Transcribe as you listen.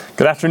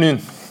Good afternoon.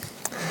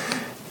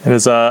 It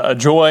is a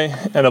joy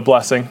and a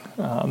blessing,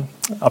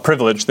 a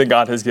privilege that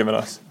God has given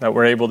us, that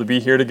we're able to be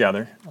here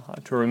together,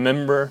 to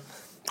remember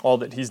all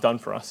that He's done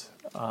for us,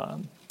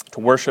 to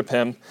worship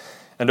Him,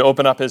 and to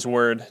open up His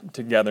Word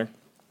together.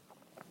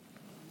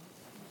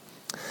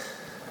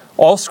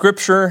 All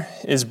Scripture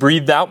is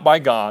breathed out by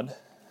God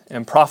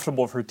and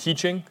profitable for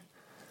teaching,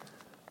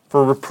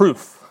 for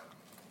reproof,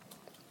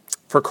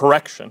 for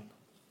correction,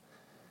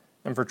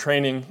 and for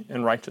training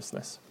in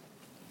righteousness.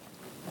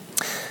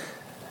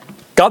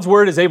 God's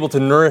Word is able to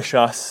nourish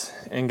us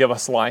and give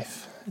us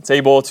life. It's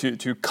able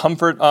to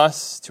comfort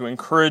us, to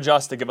encourage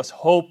us, to give us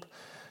hope,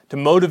 to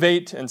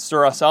motivate and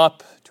stir us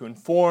up, to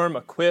inform,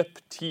 equip,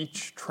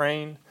 teach,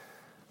 train.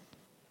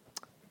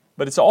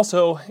 But it's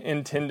also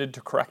intended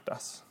to correct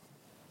us,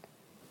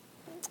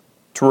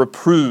 to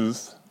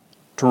reprove,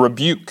 to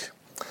rebuke,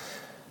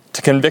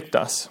 to convict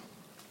us.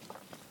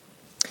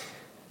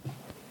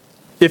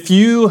 If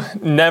you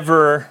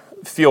never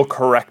feel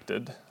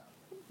corrected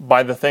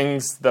by the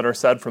things that are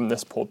said from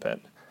this pulpit,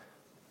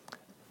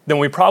 then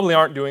we probably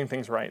aren't doing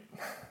things right.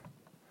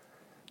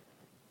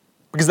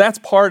 Because that's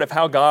part of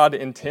how God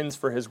intends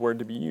for His Word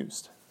to be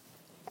used.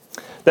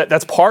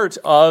 That's part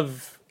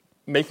of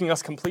making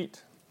us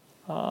complete,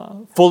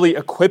 fully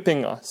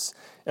equipping us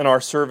in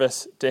our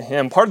service to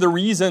Him. Part of the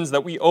reasons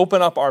that we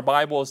open up our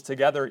Bibles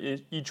together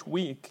each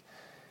week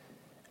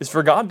is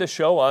for God to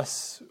show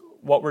us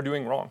what we're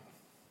doing wrong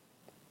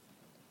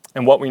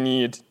and what we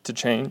need to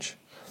change.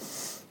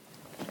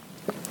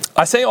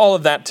 I say all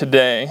of that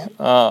today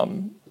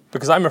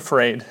because I'm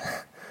afraid.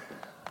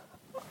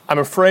 I'm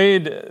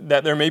afraid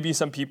that there may be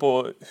some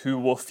people who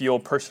will feel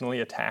personally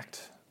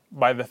attacked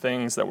by the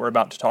things that we're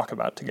about to talk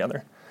about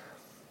together.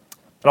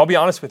 And I'll be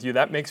honest with you,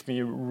 that makes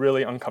me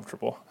really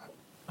uncomfortable.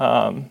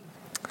 I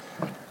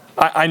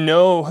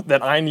know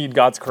that I need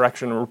God's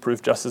correction and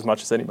reproof just as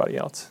much as anybody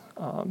else.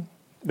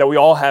 That we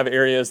all have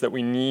areas that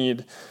we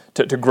need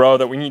to grow,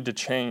 that we need to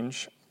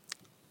change.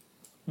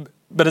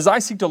 But as I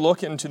seek to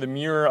look into the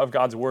mirror of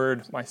God's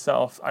Word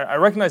myself, I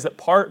recognize that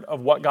part of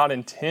what God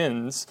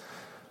intends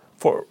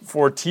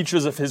for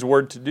teachers of His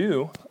Word to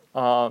do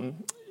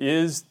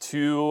is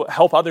to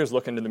help others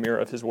look into the mirror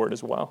of His Word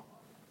as well.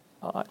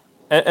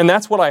 And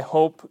that's what I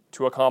hope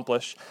to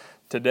accomplish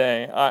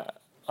today.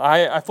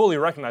 I fully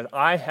recognize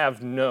I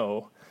have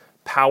no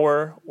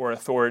power or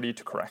authority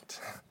to correct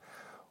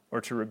or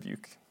to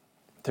rebuke,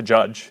 to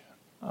judge.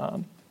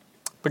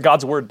 But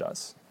God's Word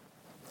does.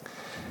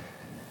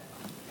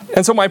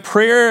 And so my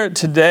prayer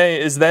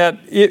today is that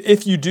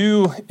if you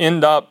do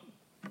end up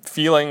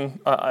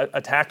feeling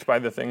attacked by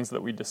the things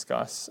that we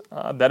discuss,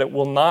 that it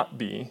will not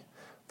be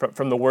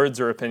from the words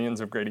or opinions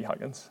of Grady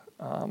Huggins,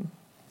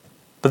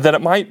 but that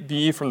it might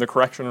be from the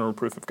correction and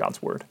reproof of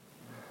God's Word.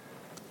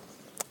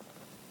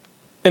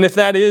 And if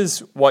that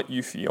is what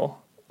you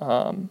feel,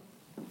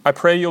 I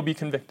pray you'll be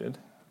convicted,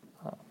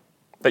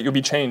 that you'll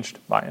be changed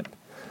by it,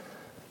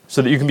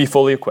 so that you can be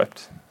fully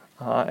equipped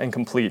and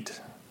complete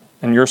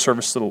in your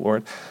service to the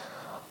Lord.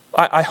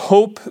 I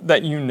hope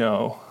that you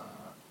know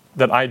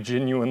that I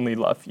genuinely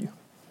love you,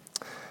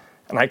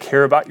 and I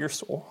care about your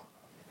soul,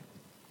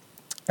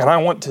 and I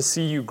want to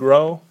see you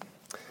grow,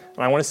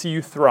 and I want to see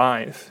you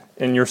thrive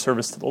in your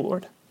service to the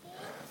Lord.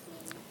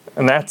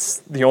 And that's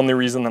the only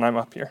reason that I'm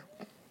up here.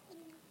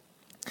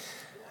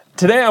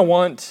 Today I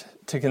want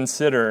to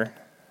consider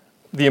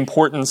the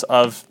importance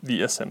of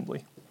the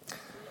assembly.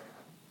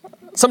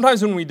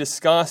 Sometimes when we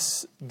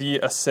discuss the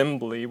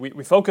assembly,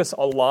 we focus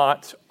a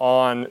lot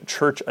on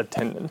church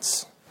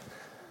attendance.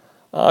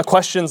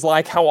 Questions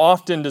like, how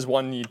often does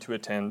one need to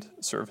attend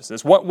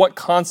services? What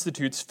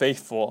constitutes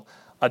faithful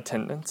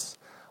attendance?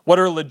 What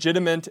are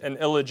legitimate and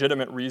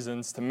illegitimate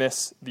reasons to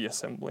miss the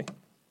assembly?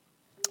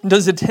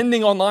 Does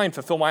attending online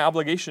fulfill my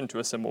obligation to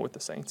assemble with the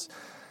saints?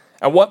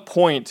 At what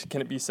point can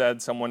it be said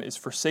someone is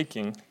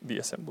forsaking the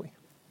assembly?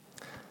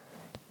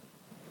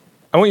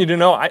 I want you to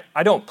know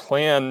I don't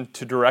plan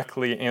to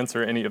directly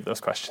answer any of those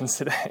questions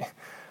today.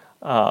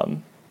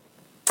 I'd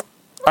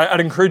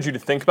encourage you to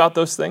think about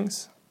those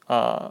things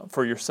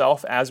for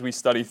yourself as we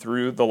study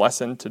through the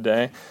lesson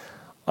today,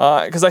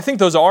 because I think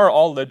those are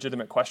all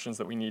legitimate questions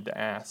that we need to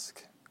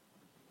ask.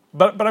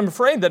 But I'm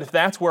afraid that if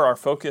that's where our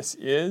focus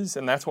is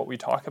and that's what we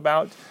talk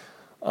about,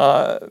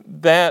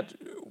 that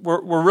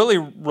we're really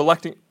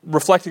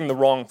reflecting the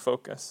wrong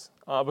focus.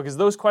 Because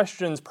those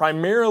questions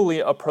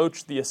primarily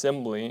approach the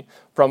assembly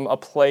from a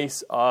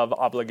place of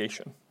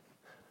obligation,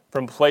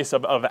 from a place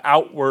of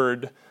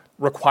outward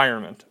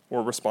requirement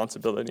or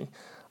responsibility,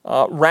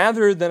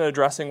 rather than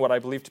addressing what I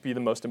believe to be the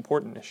most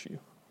important issue,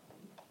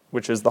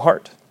 which is the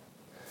heart.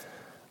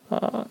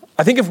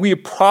 I think if we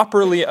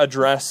properly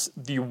address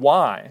the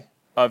why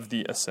of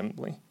the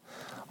assembly,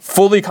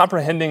 fully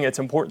comprehending its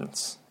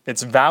importance,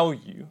 its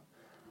value,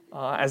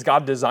 as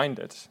God designed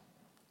it,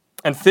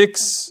 and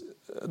fix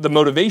the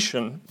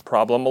motivation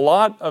problem, a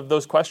lot of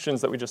those questions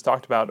that we just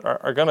talked about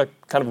are going to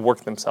kind of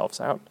work themselves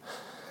out.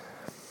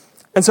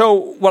 And so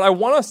what I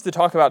want us to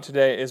talk about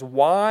today is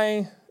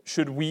why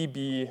should we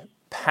be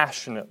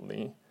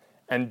passionately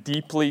and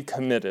deeply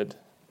committed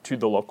to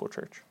the local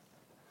church?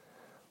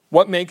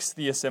 What makes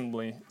the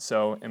assembly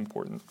so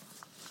important?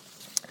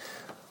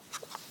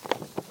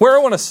 Where I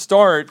want to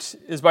start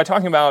is by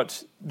talking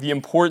about the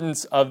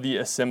importance of the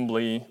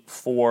assembly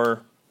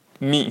for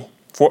me,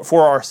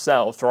 for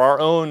ourselves, for our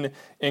own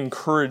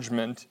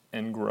encouragement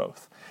and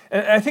growth.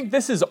 And I think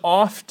this is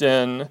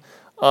often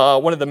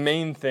one of the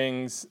main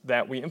things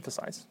that we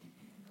emphasize.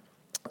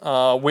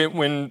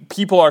 When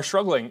people are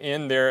struggling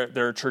in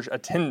their church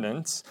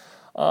attendance,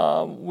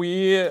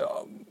 we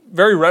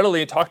very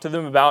readily talk to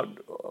them about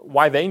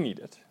why they need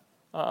it.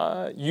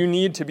 You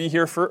need to be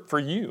here for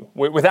you.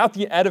 Without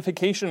the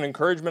edification and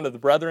encouragement of the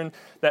brethren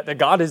that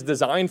God has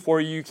designed for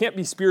you, you can't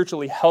be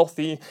spiritually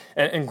healthy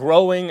and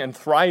growing and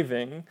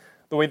thriving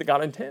the way that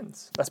God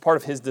intends. That's part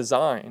of his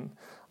design.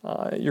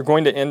 You're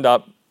going to end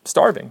up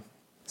starving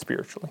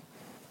spiritually.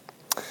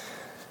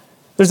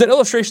 There's an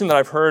illustration that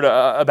I've heard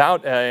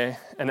about an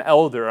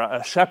elder,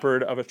 a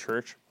shepherd of a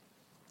church,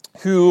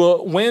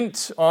 who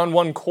went on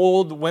one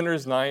cold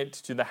winter's night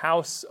to the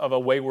house of a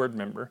wayward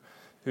member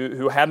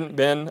who hadn't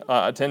been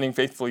attending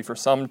faithfully for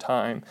some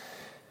time.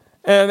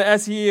 And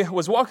as he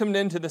was welcomed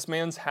into this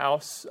man's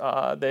house,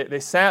 they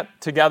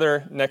sat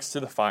together next to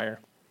the fire.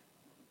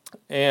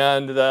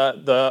 And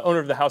the owner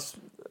of the house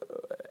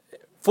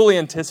fully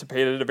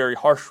anticipated a very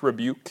harsh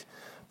rebuke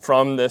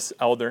from this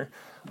elder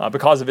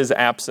because of his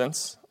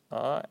absence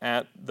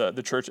at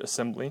the church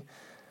assembly.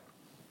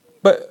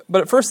 But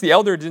at first, the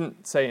elder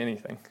didn't say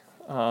anything.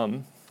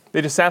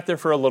 They just sat there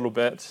for a little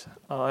bit,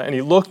 and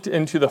he looked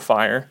into the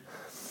fire.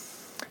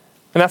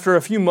 And after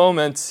a few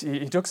moments,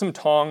 he took some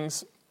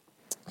tongs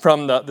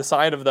from the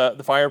side of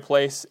the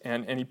fireplace,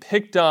 and he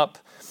picked up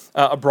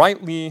a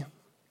brightly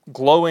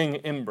glowing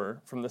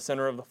ember from the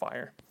center of the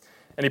fire.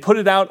 And he put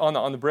it out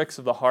on the bricks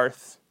of the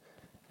hearth,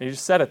 and he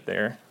just set it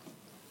there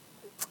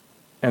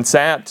and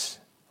sat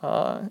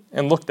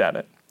and looked at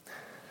it.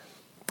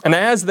 And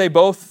as they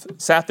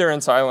both sat there in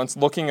silence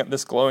looking at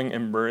this glowing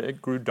ember,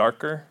 it grew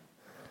darker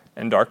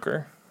and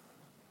darker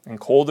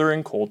and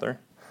colder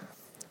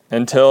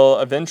until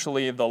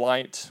eventually the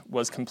light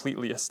was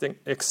completely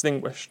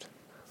extinguished.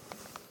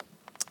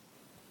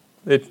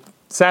 They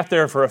sat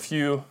there for a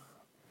few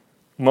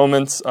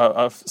moments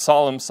of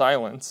solemn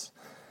silence.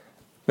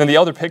 Then the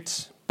elder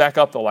picked back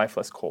up the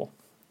lifeless coal,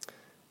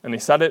 and he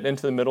set it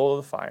into the middle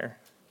of the fire.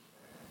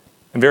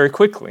 And very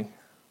quickly,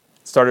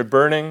 it started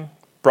burning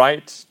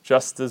bright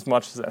just as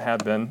much as it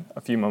had been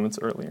a few moments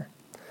earlier.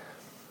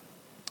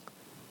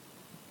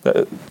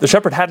 The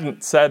shepherd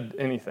hadn't said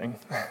anything,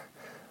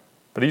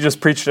 but he just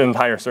preached an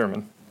entire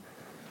sermon.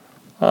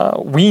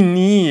 We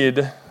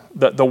need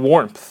the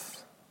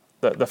warmth,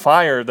 the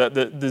fire,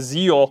 the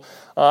zeal,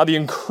 the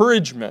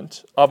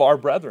encouragement of our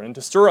brethren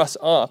to stir us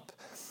up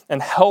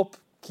and help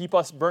keep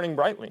us burning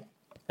brightly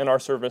in our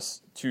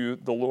service to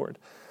the Lord.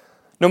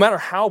 No matter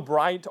how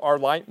bright our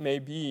light may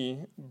be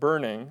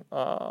burning,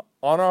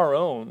 on our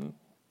own,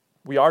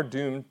 we are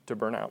doomed to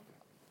burn out.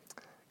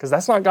 Because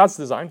that's not God's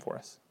design for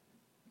us.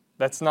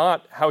 That's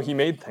not how he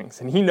made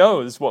things. And he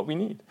knows what we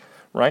need,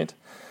 right?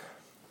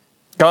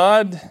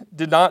 God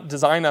did not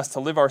design us to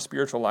live our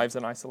spiritual lives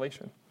in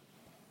isolation.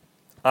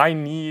 I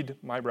need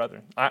my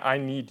brethren. I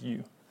need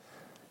you.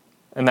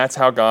 And that's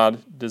how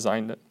God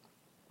designed it.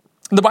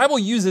 The Bible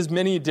uses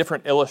many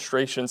different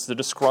illustrations to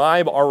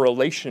describe our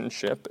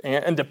relationship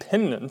and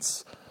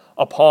dependence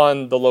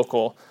upon the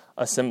local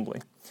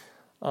assembly.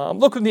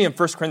 Look with me in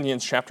 1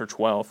 Corinthians chapter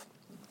 12.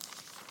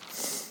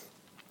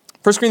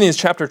 1 Corinthians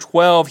chapter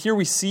 12, here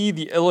we see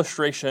the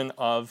illustration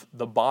of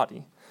the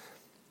body.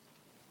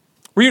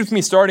 Read with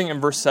me starting in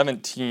verse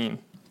 17.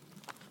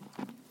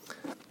 It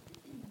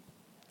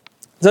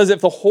says,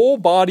 if the whole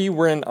body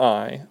were an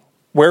eye,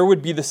 where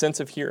would be the sense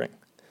of hearing?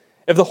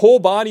 If the whole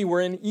body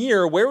were an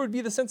ear, where would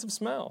be the sense of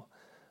smell?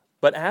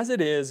 But as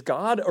it is,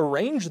 God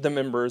arranged the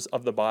members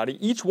of the body,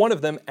 each one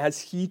of them as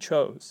he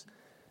chose.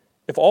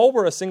 If all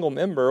were a single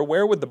member,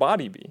 where would the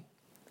body be?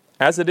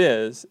 As it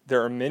is,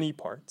 there are many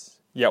parts,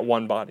 yet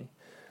one body.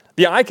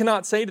 The eye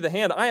cannot say to the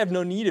hand, I have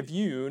no need of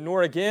you,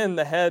 nor again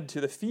the head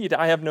to the feet,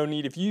 I have no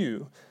need of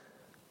you.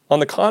 On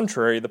the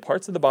contrary, the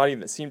parts of the body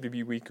that seem to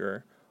be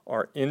weaker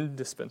are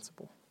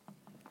indispensable.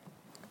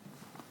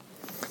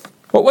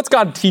 Well, what's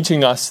God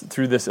teaching us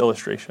through this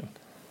illustration?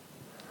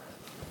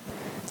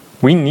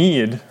 We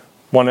need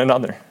one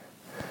another.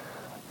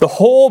 The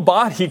whole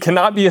body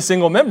cannot be a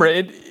single member.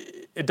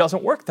 It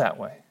doesn't work that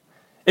way.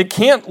 It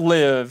can't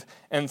live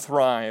and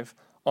thrive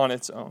on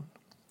its own.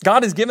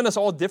 God has given us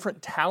all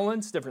different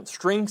talents, different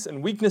strengths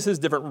and weaknesses,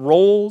 different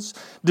roles,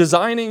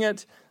 designing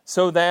it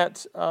so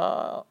that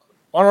on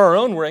our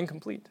own we're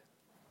incomplete.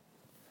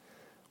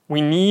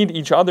 We need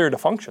each other to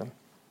function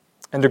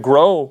and to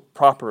grow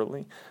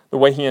properly the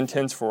way he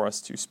intends for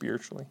us to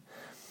spiritually.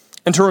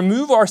 And to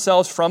remove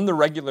ourselves from the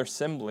regular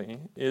assembly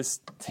is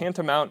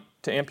tantamount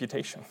to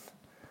amputation.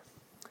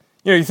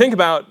 You know, you think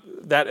about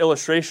that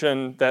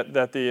illustration that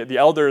the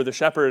elder, the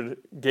shepherd,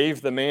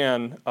 gave the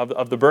man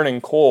of the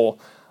burning coal.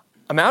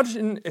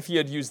 Imagine if he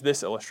had used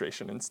this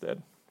illustration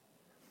instead.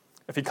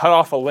 If he cut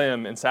off a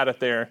limb and sat it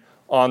there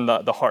on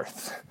the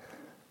hearth.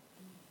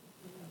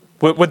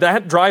 Would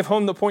that drive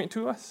home the point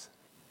to us?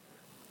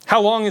 How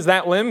long is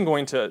that limb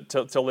going to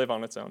live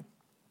on its own?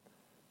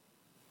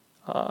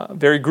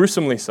 Very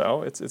gruesomely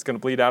so. It's going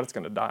to bleed out. It's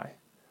going to die.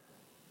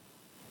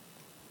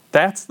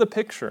 That's the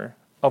picture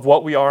of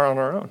what we are on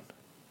our own.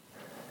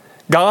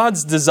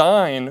 God's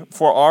design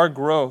for our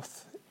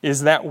growth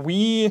is that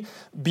we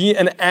be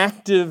an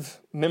active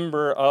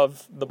member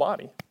of the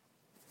body.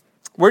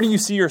 Where do you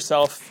see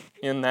yourself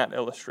in that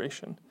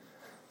illustration?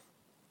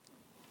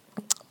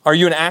 Are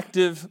you an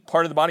active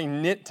part of the body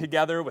knit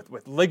together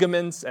with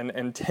ligaments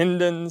and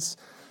tendons?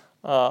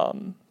 Are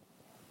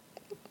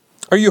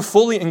you a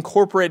fully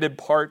incorporated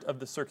part of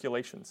the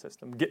circulation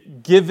system,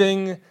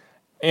 giving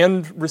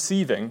and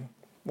receiving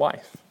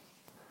life?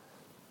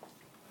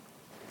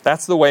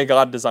 That's the way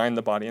God designed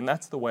the body, and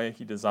that's the way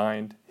he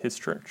designed his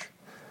church.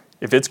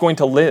 If it's going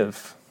to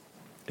live,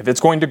 if it's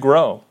going to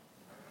grow,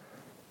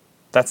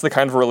 that's the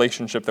kind of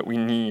relationship that we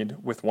need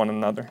with one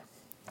another.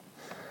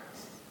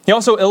 He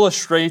also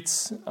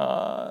illustrates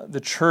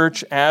the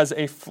church as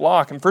a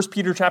flock. In 1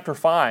 Peter chapter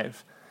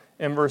 5,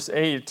 in verse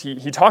 8,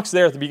 he talks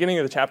there at the beginning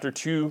of the chapter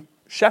to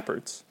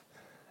shepherds,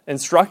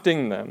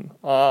 instructing them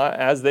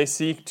as they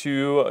seek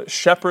to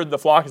shepherd the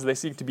flock, as they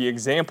seek to be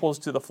examples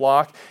to the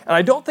flock. And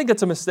I don't think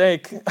it's a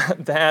mistake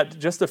that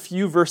just a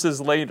few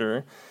verses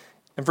later,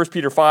 in 1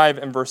 Peter 5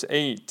 and verse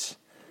 8,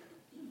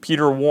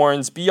 Peter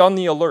warns, "Be on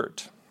the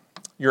alert.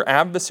 Your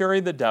adversary,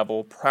 the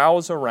devil,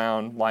 prowls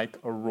around like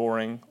a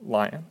roaring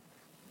lion."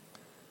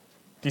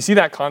 Do you see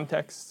that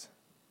context?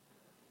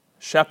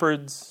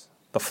 Shepherds,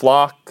 the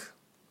flock,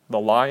 the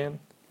lion.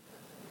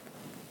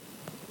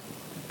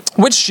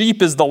 Which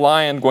sheep is the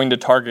lion going to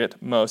target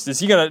most? Is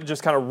he going to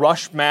just kind of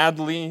rush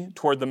madly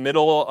toward the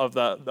middle of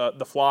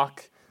the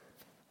flock?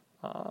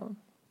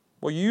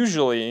 Well,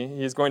 usually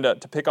he's going to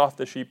pick off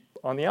the sheep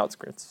on the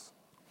outskirts,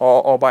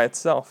 all by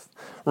itself,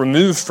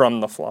 removed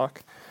from the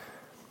flock.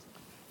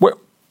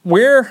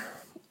 Where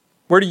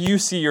do you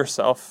see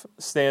yourself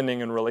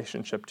standing in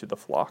relationship to the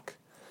flock?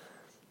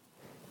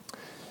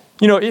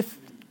 You know,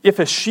 if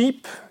a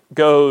sheep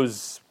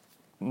goes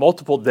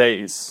multiple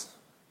days,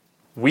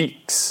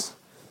 weeks,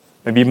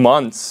 maybe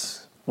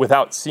months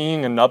without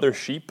seeing another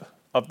sheep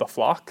of the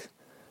flock,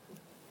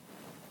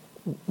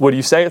 would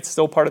you say it's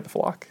still part of the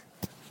flock?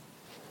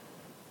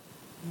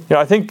 You know,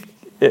 I think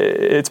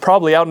it's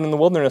probably out in the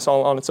wilderness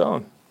all on its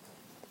own.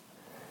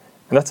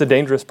 And that's a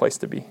dangerous place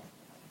to be.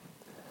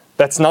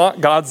 That's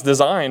not God's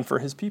design for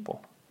his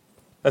people.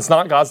 That's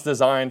not God's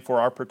design for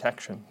our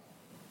protection,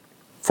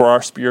 for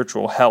our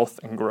spiritual health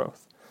and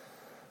growth.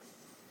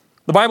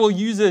 The Bible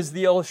uses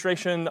the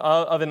illustration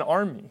of an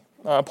army.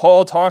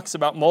 Paul talks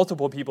about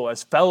multiple people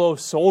as fellow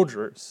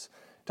soldiers.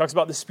 He talks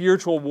about the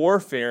spiritual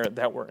warfare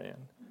that we're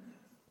in.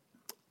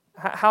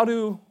 How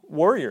do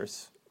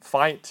warriors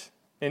fight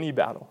any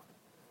battle?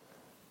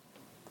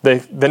 They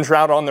venture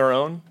out on their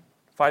own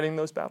fighting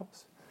those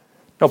battles?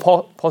 No,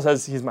 Paul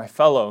says he's my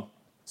fellow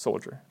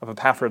soldier of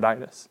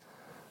Epaphroditus.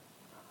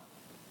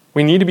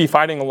 We need to be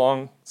fighting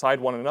alongside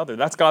one another.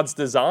 That's God's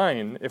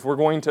design if we're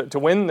going to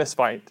win this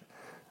fight,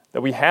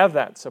 that we have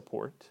that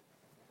support.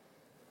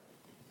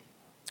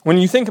 When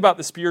you think about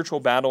the spiritual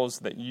battles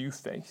that you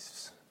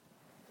face,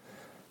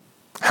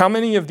 how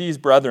many of these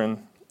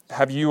brethren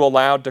have you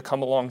allowed to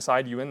come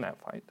alongside you in that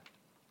fight?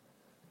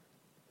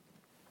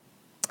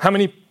 How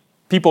many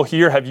people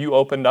here have you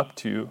opened up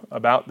to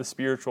about the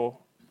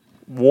spiritual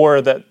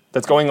war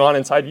that's going on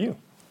inside you?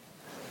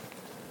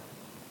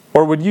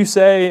 Or would you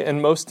say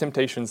in most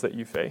temptations that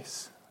you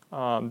face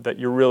that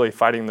you're really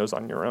fighting those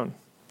on your own?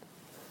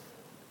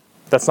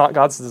 That's not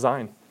God's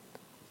design.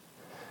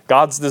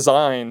 God's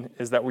design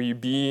is that we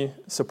be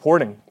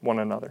supporting one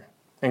another,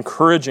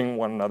 encouraging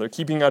one another,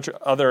 keeping each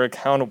other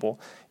accountable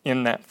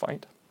in that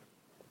fight.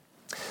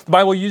 The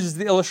Bible uses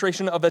the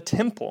illustration of a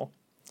temple.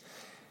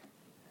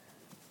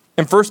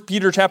 In 1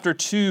 Peter chapter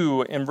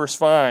 2 and verse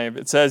 5,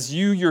 it says,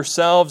 "You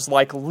yourselves,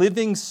 like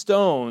living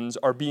stones,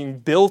 are being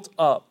built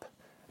up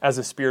as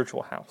a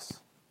spiritual house."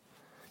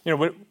 You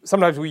know,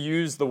 sometimes we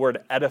use the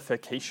word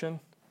edification,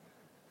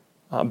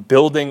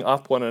 building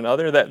up one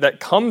another. That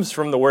comes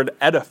from the word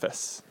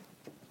edifice,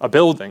 a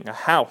building, a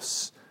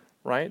house,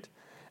 right?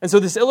 And so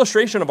this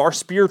illustration of our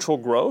spiritual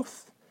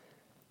growth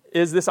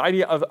is this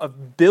idea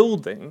of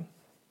building.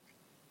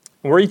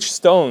 We're each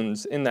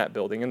stones in that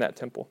building, in that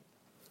temple.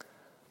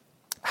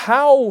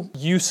 How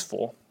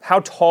useful,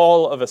 how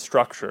tall of a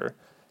structure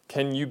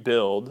can you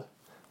build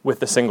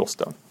with a single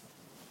stone?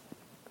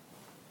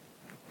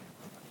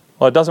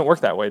 Well, it doesn't work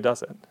that way,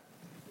 does it?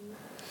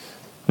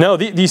 No,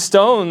 these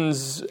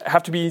stones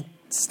have to be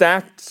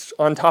stacked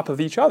on top of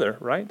each other,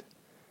 right?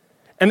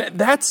 And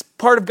that's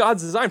part of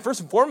God's design. First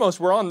and foremost,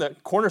 we're on the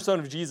cornerstone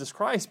of Jesus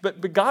Christ,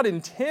 but God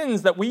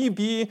intends that we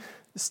be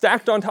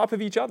stacked on top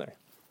of each other.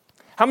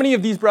 How many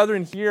of these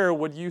brethren here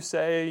would you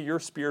say your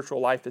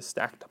spiritual life is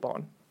stacked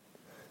upon?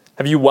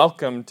 Have you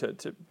welcomed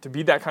to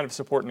be that kind of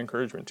support and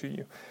encouragement to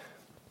you?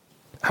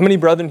 How many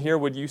brethren here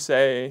would you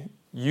say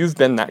you've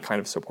been that kind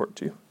of support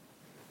to?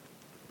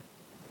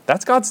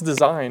 That's God's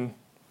design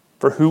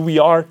for who we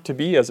are to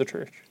be as a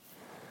church,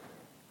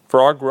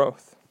 for our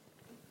growth.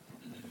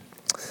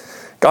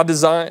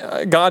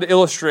 God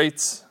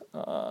illustrates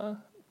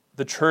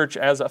the church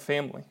as a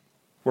family.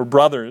 We're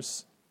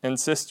brothers and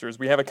sisters.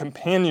 We have a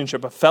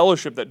companionship, a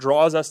fellowship that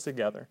draws us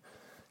together,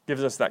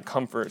 gives us that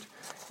comfort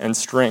and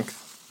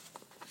strength.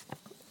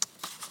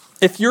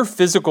 If your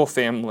physical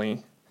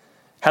family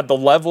had the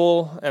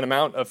level and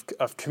amount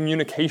of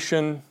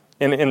communication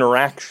and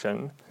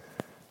interaction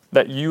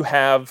that you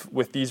have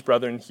with these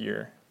brethren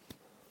here,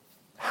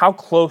 how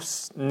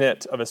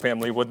close-knit of a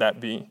family would that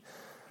be?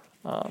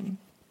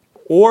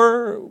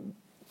 Or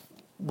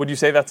would you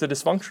say that's a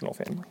dysfunctional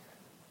family?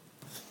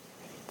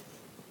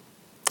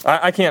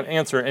 I can't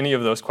answer any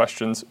of those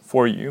questions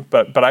for you,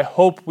 but I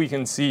hope we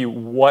can see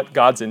what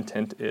God's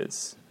intent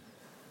is.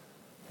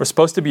 We're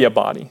supposed to be a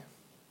body,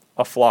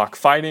 a flock,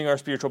 fighting our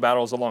spiritual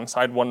battles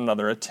alongside one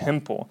another, a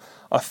temple,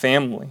 a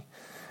family.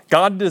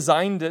 God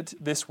designed it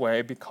this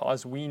way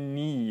because we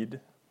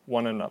need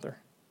one another.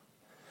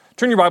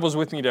 Turn your Bibles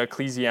with me to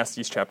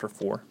Ecclesiastes chapter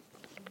 4.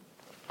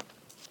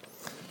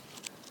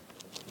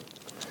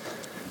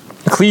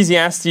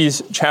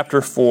 Ecclesiastes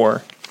chapter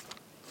 4.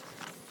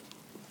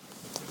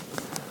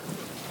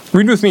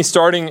 Read with me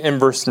starting in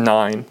verse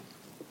 9.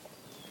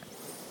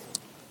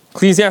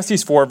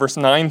 Ecclesiastes 4, verse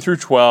 9 through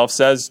 12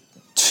 says,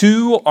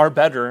 "Two are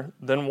better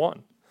than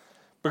one,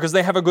 because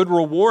they have a good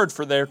reward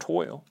for their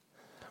toil.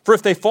 For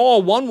if they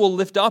fall, one will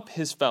lift up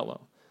his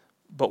fellow.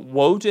 But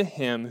woe to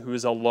him who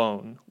is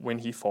alone when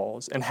he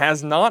falls, and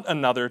has not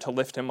another to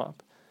lift him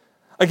up.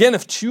 Again,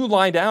 if two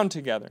lie down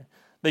together,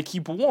 they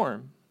keep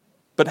warm.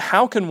 But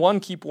how can one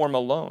keep warm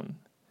alone?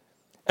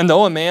 And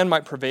though a man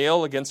might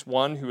prevail against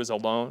one who is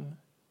alone,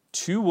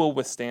 two will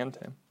withstand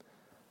him.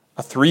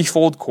 A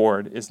threefold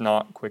cord is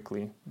not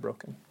quickly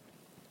broken."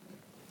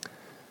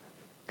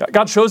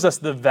 God shows us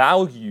the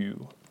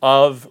value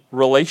of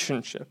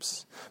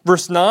relationships.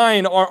 Verse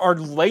 9, our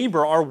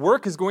labor, our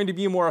work is going to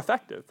be more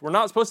effective. We're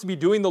not supposed to be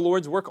doing the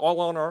Lord's work all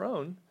on our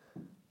own.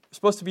 We're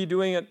supposed to be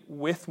doing it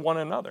with one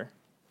another.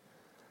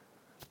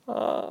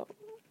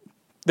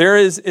 There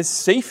is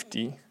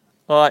safety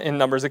in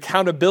numbers,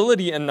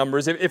 accountability in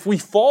numbers. If we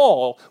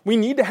fall, we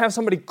need to have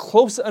somebody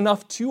close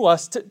enough to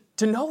us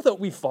to know that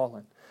we've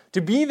fallen,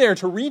 to be there,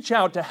 to reach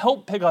out, to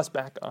help pick us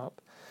back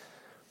up.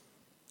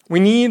 We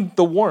need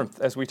the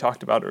warmth, as we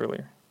talked about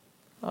earlier,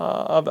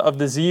 of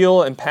the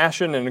zeal and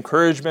passion and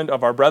encouragement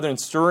of our brethren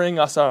stirring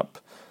us up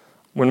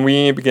when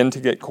we begin to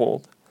get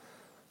cold.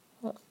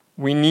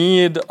 We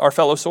need our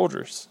fellow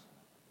soldiers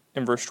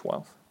in verse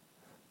 12,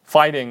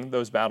 fighting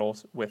those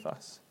battles with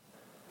us.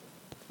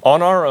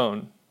 On our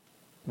own,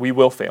 we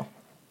will fail.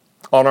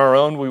 On our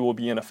own, we will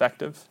be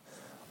ineffective.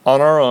 On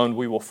our own,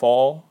 we will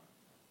fall,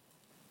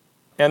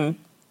 and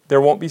there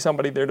won't be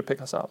somebody there to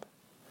pick us up.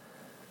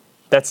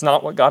 That's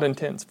not what God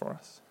intends for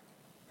us.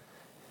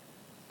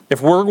 If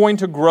we're going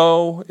to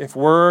grow, if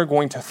we're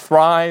going to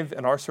thrive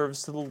in our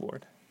service to the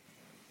Lord,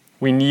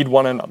 we need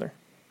one another.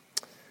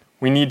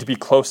 We need to be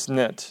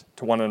close-knit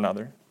to one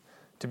another,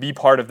 to be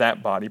part of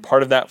that body,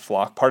 part of that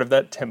flock, part of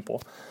that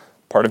temple,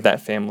 part of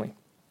that family.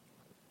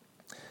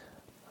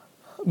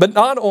 But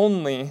not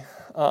only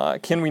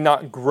can we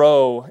not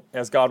grow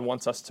as God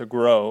wants us to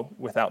grow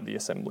without the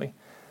assembly,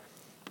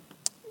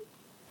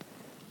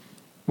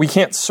 we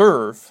can't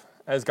serve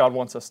as God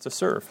wants us to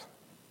serve.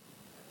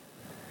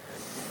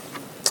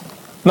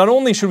 Not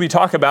only should we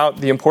talk about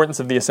the importance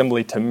of the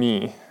assembly to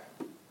me,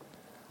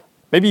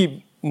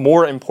 maybe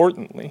more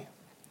importantly,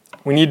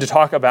 we need to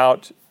talk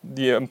about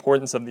the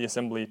importance of the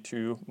assembly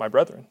to my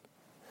brethren.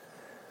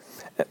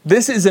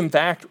 This is, in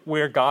fact,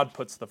 where God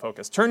puts the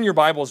focus. Turn your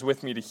Bibles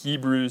with me to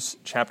Hebrews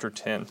chapter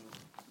 10.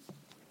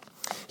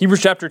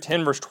 Hebrews chapter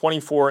 10, verse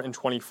 24 and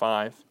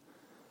 25.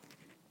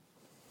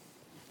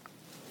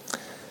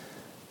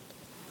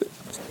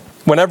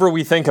 Whenever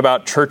we think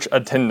about church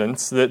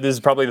attendance, this is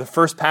probably the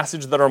first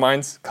passage that our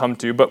minds come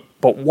to, but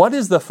what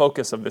is the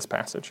focus of this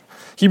passage?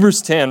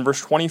 Hebrews 10,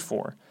 verse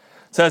 24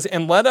 says,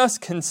 "And let us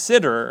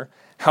consider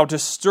how to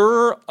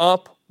stir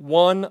up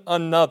one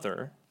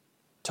another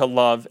to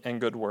love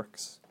and good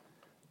works,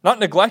 not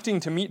neglecting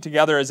to meet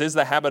together as is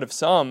the habit of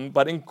some,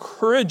 but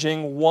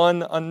encouraging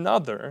one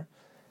another,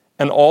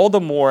 and all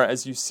the more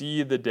as you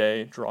see the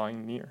day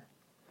drawing near."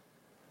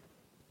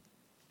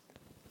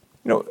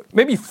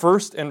 Maybe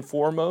first and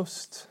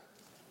foremost,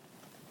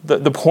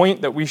 the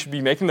point that we should be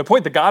making, the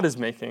point that God is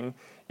making,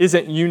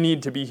 isn't you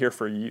need to be here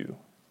for you.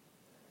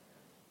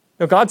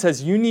 No, God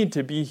says you need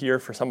to be here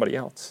for somebody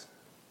else.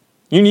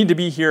 You need to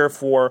be here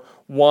for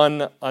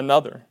one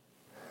another.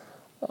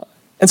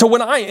 And so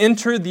when I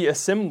enter the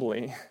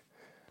assembly,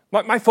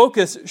 my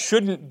focus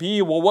shouldn't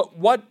be, well,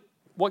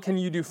 what can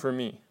you do for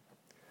me?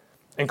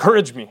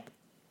 Encourage me.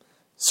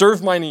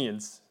 Serve my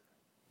needs.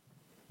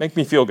 Make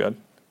me feel good.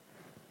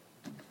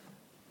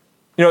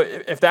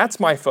 If that's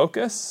my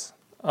focus,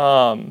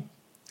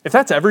 if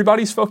that's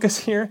everybody's focus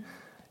here,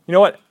 you know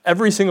what?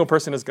 Every single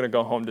person is going to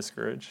go home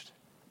discouraged.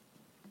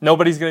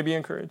 Nobody's going to be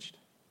encouraged.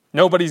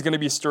 Nobody's going to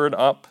be stirred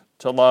up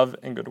to love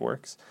and good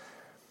works.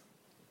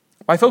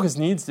 My focus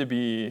needs to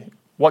be,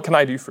 what can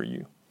I do for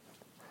you?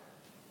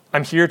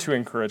 I'm here to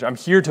encourage. I'm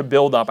here to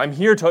build up. I'm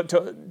here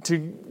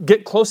to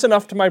get close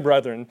enough to my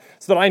brethren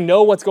so that I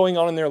know what's going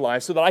on in their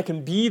lives, so that I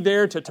can be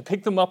there to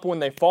pick them up when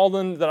they've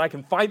fallen, that I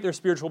can fight their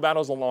spiritual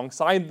battles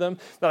alongside them,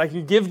 that I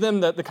can give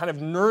them the kind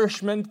of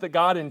nourishment that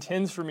God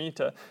intends for me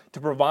to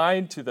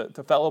provide to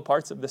the fellow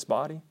parts of this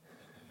body.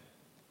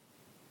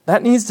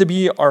 That needs to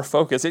be our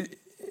focus.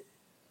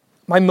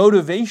 My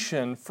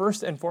motivation,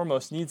 first and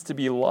foremost, needs to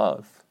be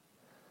love,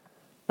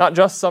 not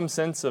just some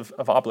sense of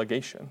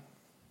obligation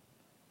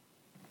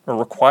or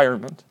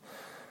requirement.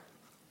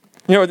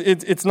 You know,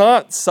 it's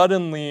not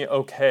suddenly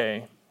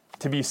okay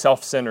to be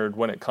self-centered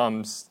when it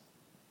comes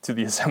to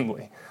the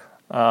assembly,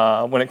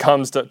 when it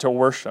comes to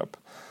worship,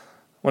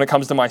 when it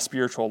comes to my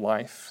spiritual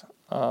life.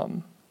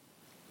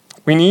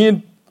 We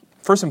need,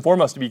 first and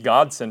foremost, to be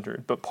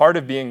God-centered, but part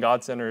of being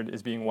God-centered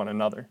is being one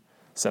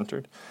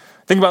another-centered.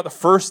 Think about the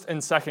first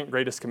and second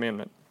greatest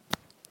commandment.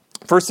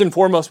 First and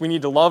foremost, we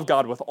need to love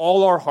God with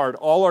all our heart,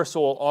 all our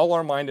soul, all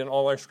our mind, and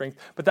all our strength.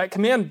 But that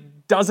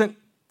command doesn't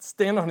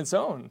stand on its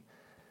own,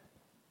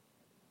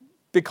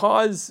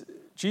 because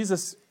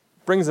Jesus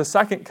brings a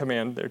second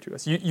command there to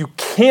us. You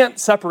can't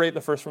separate the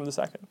first from the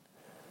second.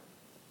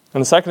 And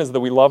the second is that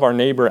we love our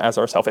neighbor as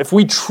ourselves. If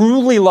we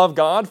truly love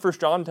God, 1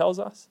 John tells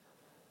us,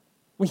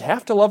 we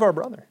have to love our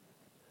brother.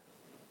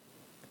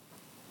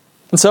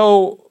 And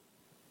so,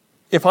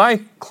 if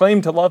I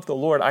claim to love the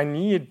Lord, I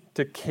need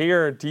to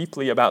care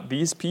deeply about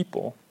these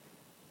people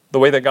the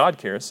way that God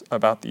cares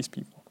about these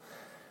people.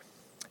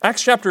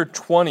 Acts chapter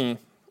 20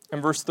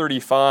 and verse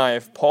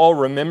 35, Paul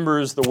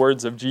remembers the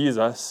words of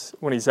Jesus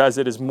when he says,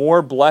 "It is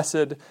more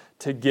blessed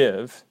to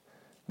give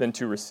than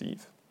to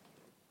receive."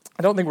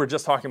 I don't think we're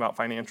just talking about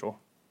financial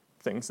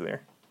things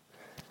there.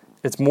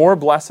 It's more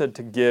blessed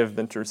to give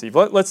than to receive.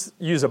 Let's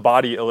use a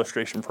body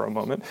illustration for a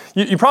moment.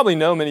 You probably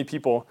know many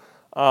people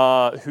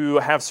who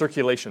have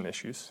circulation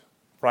issues,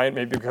 right?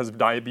 Maybe because of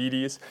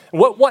diabetes.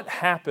 What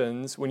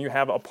happens when you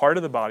have a part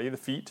of the body, the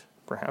feet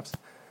perhaps,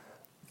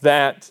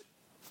 that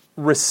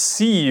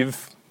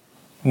receive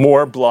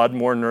more blood,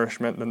 more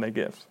nourishment than they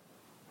give?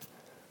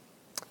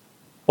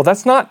 Well,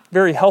 that's not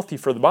very healthy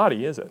for the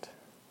body, is it?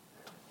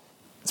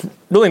 It's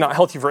really not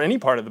healthy for any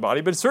part of the body,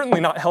 but it's certainly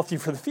not healthy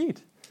for the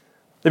feet.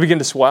 They begin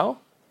to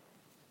swell.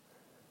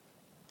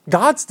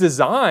 God's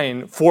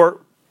design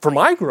for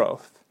my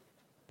growth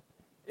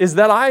is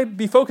that I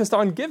be focused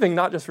on giving,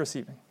 not just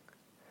receiving.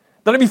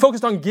 That I be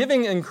focused on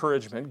giving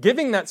encouragement,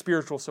 giving that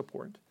spiritual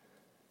support.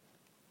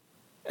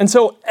 And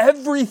so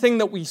everything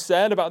that we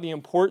said about the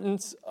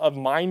importance of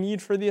my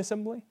need for the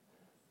assembly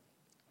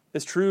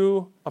is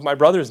true of my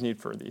brother's need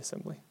for the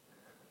assembly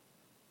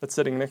that's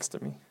sitting next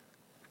to me.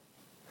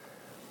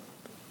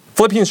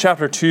 Philippians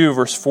chapter 2,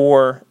 verse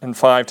 4 and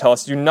 5 tell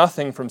us, "Do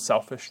nothing from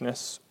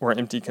selfishness or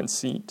empty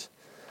conceit,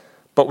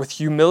 but with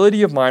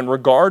humility of mind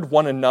regard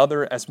one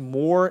another as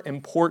more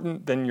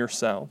important than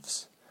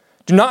yourselves.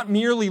 Do not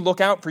merely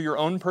look out for your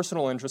own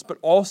personal interest, but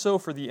also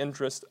for the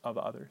interest of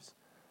others."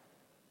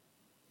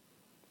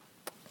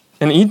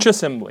 In each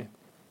assembly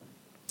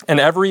and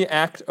every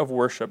act of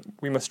worship,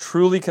 we must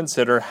truly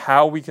consider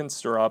how we can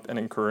stir up and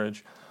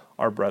encourage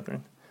our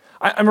brethren.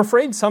 I'm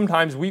afraid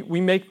sometimes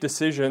we make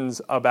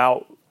decisions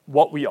about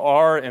what we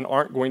are and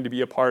aren't going to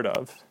be a part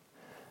of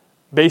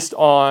based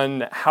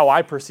on how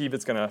I perceive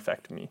it's going to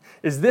affect me.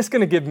 Is this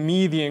going to give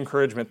me the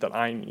encouragement that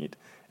I need?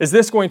 Is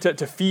this going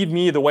to feed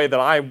me the way that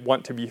I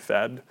want to be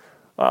fed?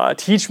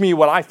 Teach me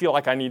what I feel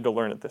like I need to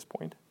learn at this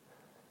point?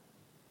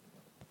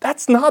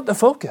 That's not the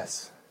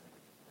focus.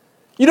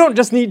 You don't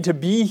just need to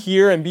be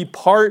here and be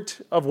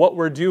part of what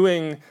we're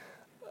doing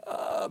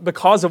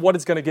because of what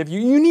it's going to give you.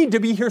 You need to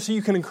be here so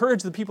you can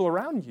encourage the people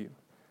around you.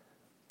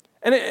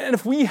 And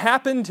if we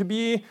happen to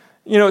be,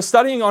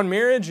 studying on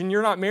marriage and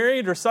you're not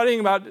married, or studying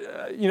about,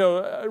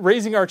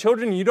 raising our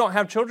children and you don't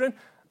have children,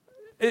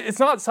 it's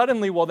not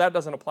suddenly, well, that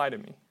doesn't apply to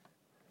me.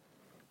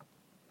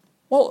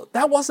 Well,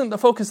 that wasn't the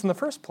focus in the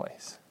first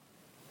place.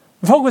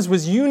 The focus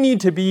was you need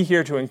to be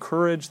here to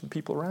encourage the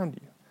people around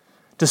you,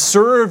 to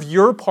serve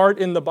your part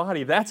in the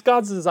body. That's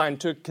God's design,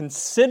 to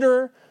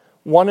consider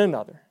one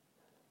another,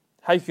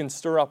 how you can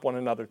stir up one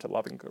another to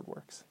love and good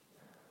works.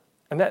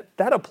 And that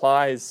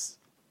applies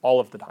all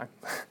of the time.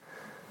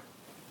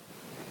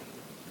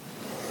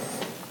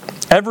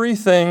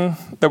 Everything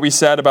that we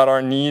said about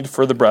our need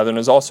for the brethren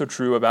is also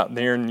true about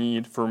their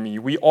need for me.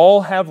 We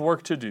all have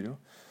work to do.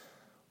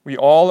 We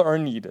all are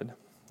needed.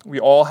 We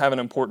all have an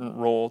important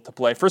role to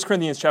play. 1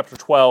 Corinthians chapter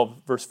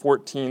 12, verse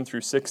 14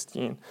 through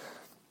 16.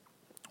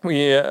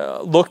 We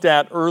looked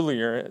at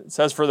earlier. It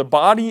says, "For the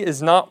body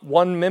is not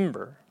one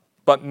member,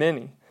 but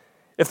many.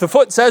 If the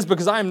foot says,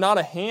 because I am not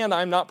a hand,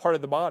 I am not part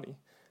of the body,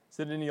 is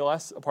it any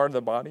less a part of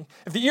the body?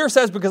 If the ear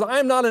says, because I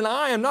am not an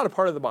eye, I am not a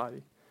part of the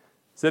body,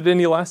 is it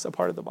any less a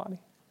part of the body?"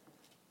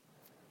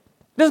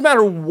 It doesn't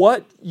matter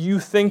what you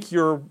think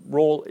your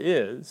role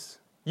is.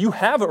 You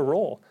have a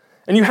role,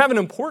 and you have an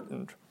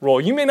important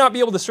role. You may not be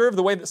able to serve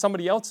the way that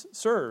somebody else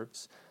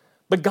serves,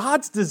 but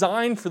God's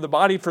design for the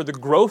body, for the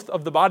growth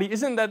of the body,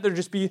 isn't that there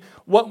just be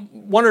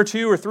one or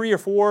two or three or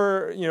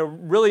four,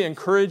 really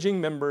encouraging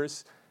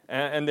members,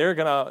 and they're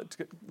going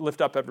to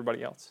lift up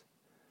everybody else.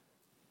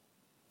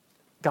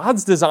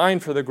 God's design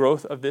for the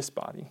growth of this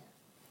body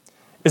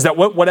is that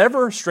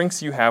whatever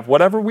strengths you have,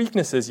 whatever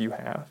weaknesses you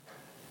have,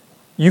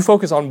 you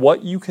focus on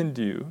what you can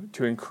do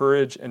to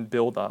encourage and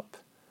build up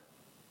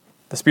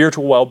the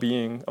spiritual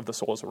well-being of the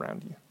souls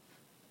around you.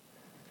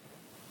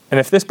 And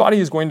if this body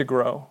is going to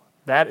grow,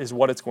 that is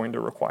what it's going to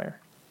require.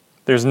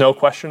 There's no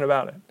question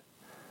about it.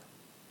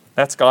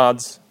 That's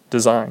God's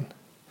design.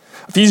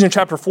 Ephesians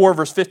chapter 4,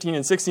 verse 15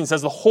 and 16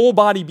 says, the whole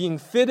body being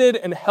fitted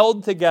and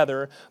held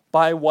together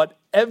by what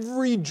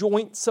every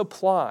joint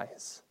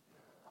supplies,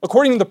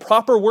 according to the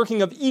proper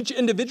working of each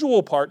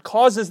individual part,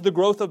 causes the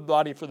growth of the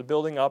body for the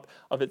building up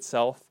of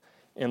itself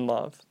in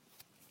love.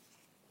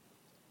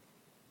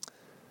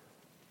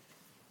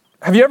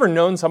 Have you ever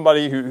known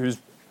somebody who's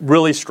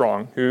really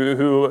strong,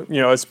 who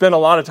has spent a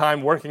lot of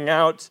time working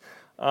out,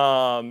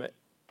 and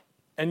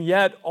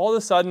yet all of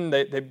a sudden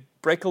they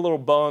break a little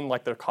bone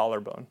like their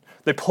collarbone.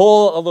 They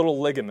pull a little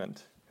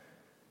ligament.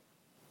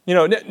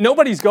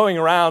 Nobody's going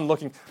around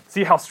looking,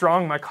 see how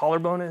strong my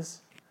collarbone is?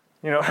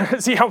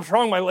 See how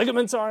strong my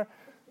ligaments are?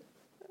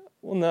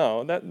 Well,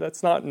 no,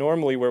 that's not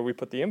normally where we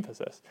put the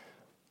emphasis.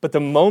 But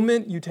the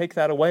moment you take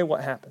that away,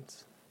 what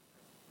happens?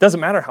 Doesn't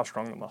matter how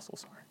strong the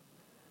muscles are.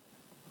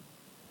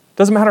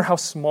 Doesn't matter how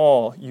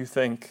small you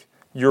think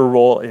your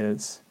role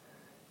is.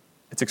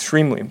 It's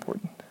extremely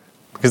important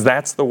because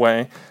that's the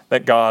way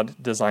that God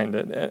designed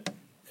it.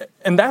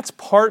 And that's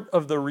part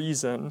of the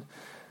reason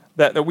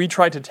that we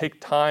try to take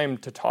time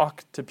to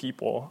talk to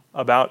people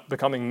about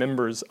becoming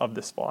members of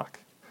this flock,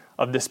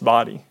 of this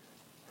body.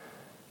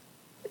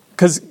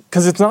 Because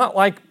it's not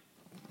like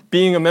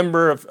being a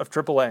member of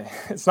AAA.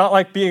 It's not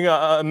like being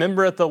a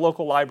member at the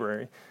local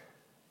library.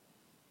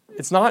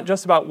 It's not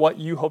just about what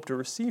you hope to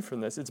receive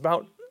from this. It's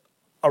about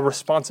a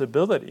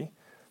responsibility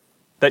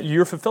that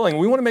you're fulfilling.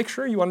 We want to make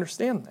sure you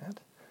understand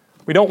that.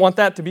 We don't want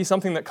that to be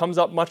something that comes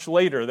up much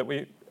later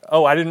that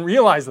I didn't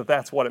realize that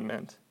that's what it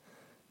meant.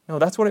 No,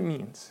 that's what it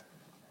means.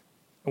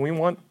 And we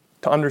want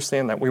to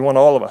understand that. We want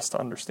all of us to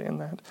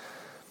understand that.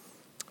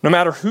 No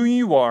matter who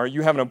you are,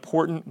 you have an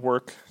important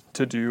work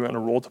to do and a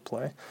role to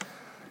play.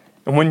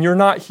 And when you're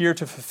not here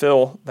to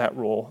fulfill that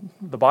role,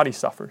 the body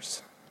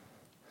suffers.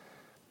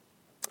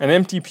 An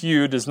empty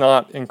pew does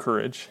not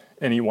encourage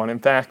anyone. In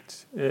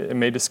fact, it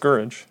may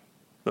discourage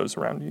those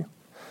around you.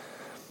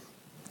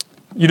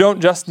 You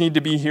don't just need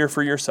to be here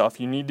for yourself.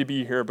 You need to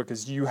be here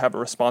because you have a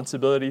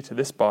responsibility to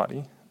this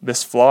body,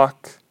 this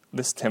flock,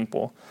 this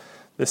temple,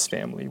 this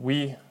family.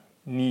 We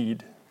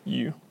need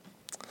you.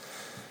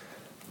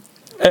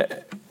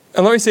 And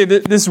let me say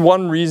that this is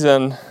one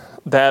reason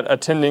that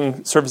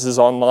attending services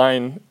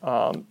online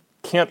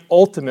can't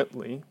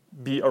ultimately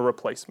be a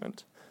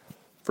replacement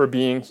for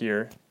being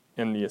here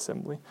in the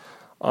assembly.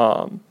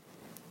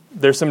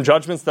 There's some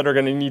judgments that are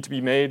going to need to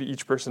be made.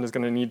 Each person is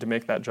going to need to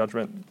make that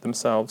judgment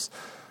themselves.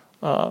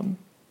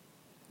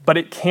 But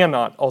it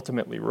cannot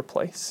ultimately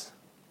replace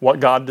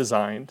what God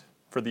designed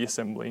for the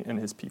assembly and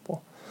his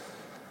people.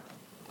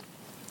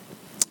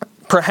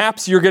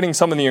 Perhaps you're getting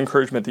some of the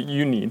encouragement that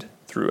you need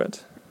through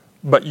it,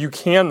 but you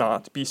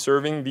cannot be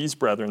serving these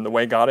brethren the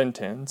way God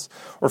intends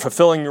or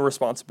fulfilling your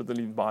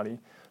responsibility to the body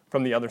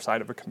from the other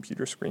side of a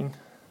computer screen.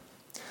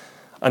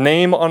 A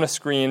name on a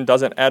screen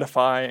doesn't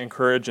edify,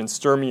 encourage, and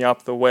stir me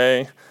up the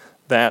way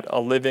that a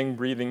living,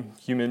 breathing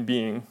human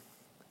being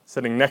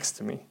sitting next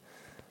to me,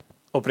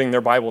 opening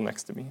their Bible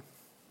next to me,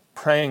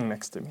 praying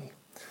next to me,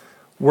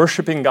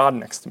 worshiping God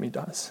next to me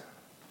does.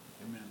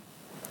 Amen.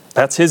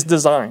 That's his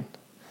design.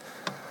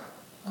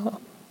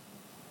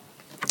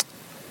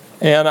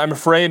 And I'm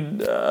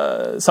afraid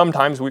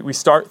sometimes we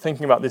start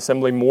thinking about the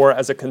assembly more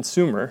as a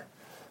consumer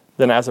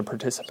than as a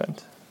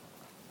participant.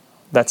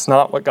 That's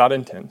not what God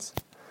intends.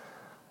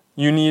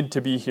 You need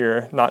to be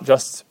here not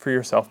just for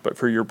yourself, but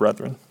for your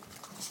brethren.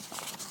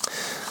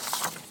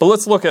 But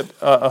let's look at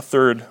a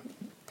third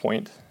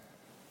point.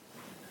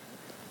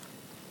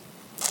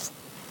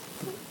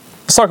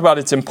 Let's talk about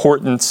its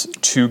importance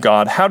to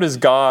God. How does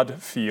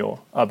God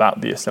feel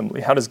about the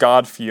assembly? How does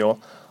God feel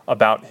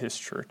about his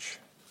church?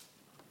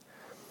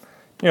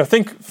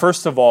 Think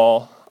first of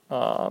all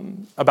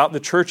about the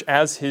church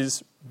as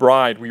his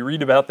bride. We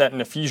read about that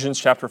in Ephesians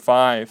chapter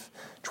 5,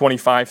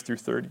 25 through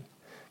 30.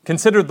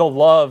 Consider the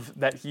love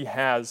that he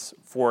has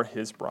for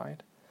his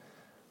bride.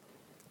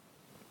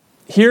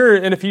 Here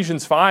in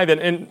Ephesians 5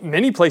 and in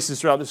many places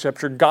throughout the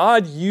scripture,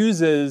 God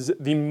uses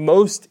the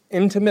most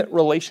intimate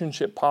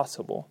relationship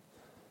possible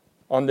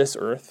on this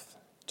earth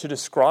to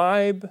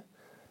describe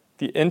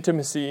the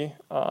intimacy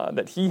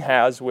that he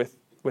has with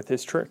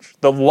his church,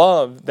 the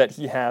love that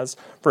he has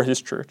for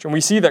his church. And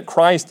we see that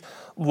Christ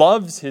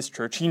loves his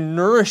church. He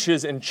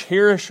nourishes and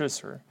cherishes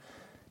her.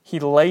 He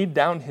laid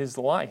down his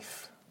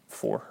life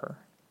for her.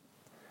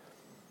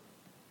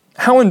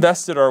 How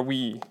invested are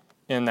we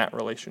in that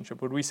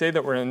relationship? Would we say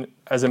that we're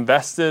as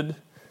invested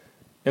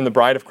in the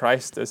bride of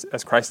Christ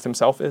as Christ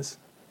himself is?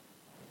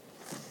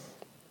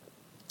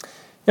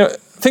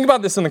 Think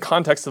about this in the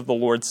context of the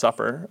Lord's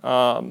Supper.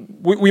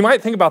 We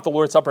might think about the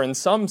Lord's Supper in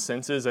some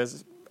senses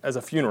as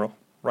a funeral.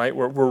 right?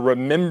 We're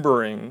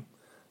remembering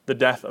the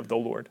death of the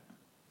Lord.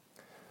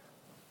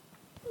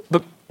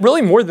 But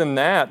really more than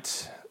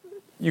that,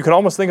 you can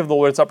almost think of the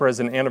Lord's Supper as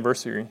an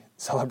anniversary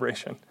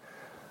celebration.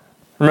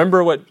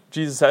 Remember what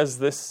Jesus says,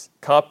 this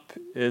cup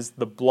is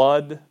the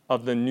blood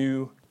of the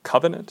new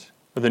covenant,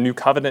 or the new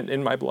covenant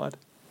in my blood.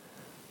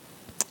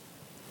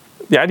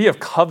 The idea of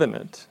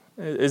covenant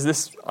is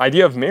this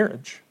idea of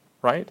marriage,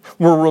 right?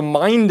 We're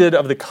reminded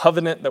of the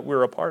covenant that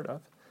we're a part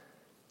of.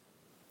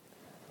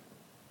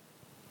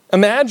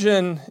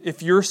 Imagine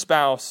if your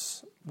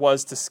spouse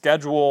was to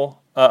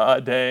schedule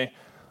a day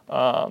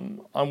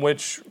on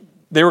which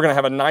they were going to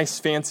have a nice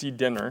fancy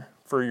dinner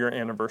for your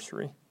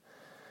anniversary.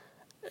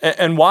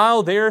 And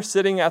while they're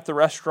sitting at the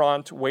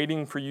restaurant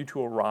waiting for you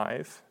to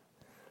arrive,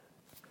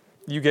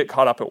 you get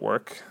caught up at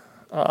work.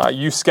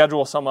 You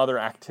schedule some other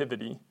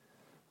activity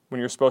when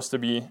you're supposed to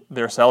be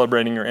there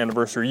celebrating your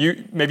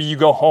anniversary. Maybe you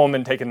go home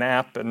and take a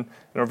nap and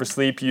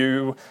oversleep.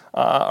 You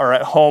are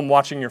at home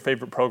watching your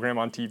favorite program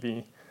on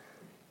TV.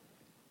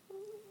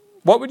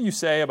 What would you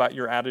say about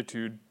your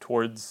attitude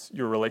towards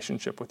your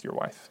relationship with your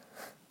wife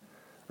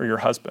or your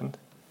husband?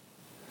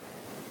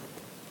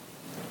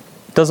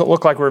 It doesn't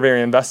look like we're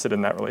very invested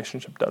in that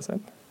relationship, does it?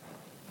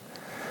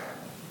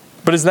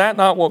 But is that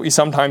not what we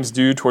sometimes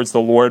do towards the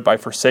Lord by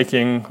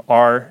forsaking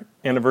our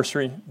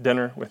anniversary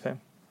dinner with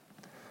him?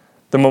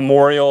 The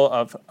memorial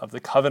of the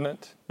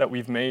covenant that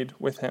we've made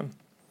with him.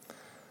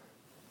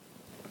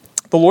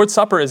 The Lord's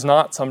Supper is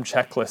not some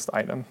checklist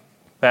item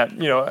that,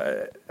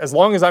 as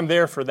long as I'm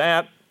there for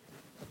that,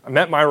 I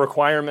met my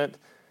requirement.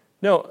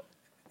 No,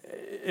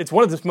 it's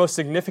one of the most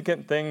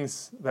significant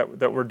things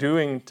that we're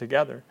doing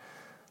together.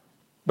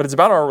 But it's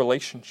about our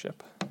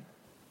relationship.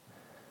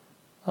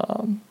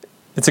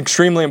 It's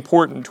extremely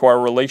important to our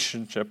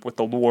relationship with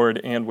the Lord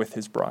and with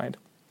his bride.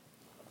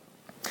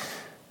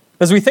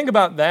 As we think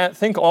about that,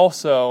 think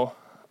also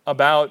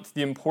about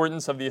the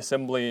importance of the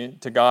assembly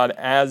to God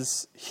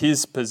as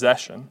his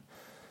possession.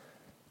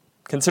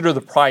 Consider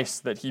the price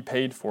that he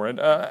paid for it.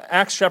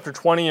 Acts chapter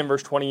 20 and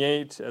verse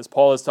 28, as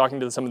Paul is talking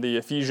to some of the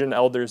Ephesian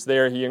elders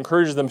there, he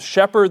encourages them,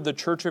 shepherd the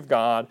church of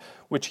God,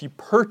 which he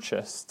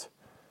purchased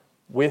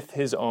with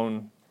his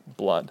own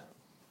blood.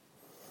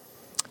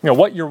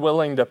 What you're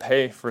willing to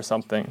pay for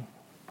something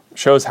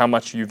shows how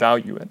much you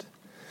value it.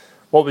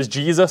 What was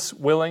Jesus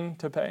willing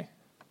to pay?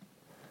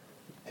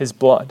 His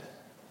blood,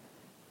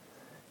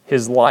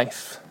 his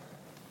life.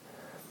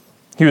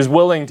 He was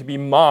willing to be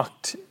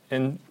mocked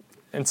and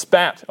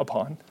spat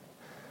upon,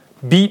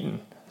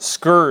 beaten,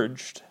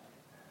 scourged,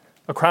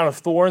 a crown of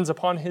thorns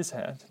upon his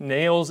head,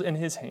 nails in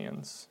his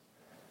hands.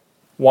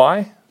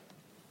 Why?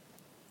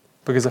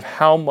 Because of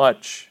how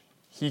much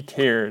he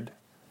cared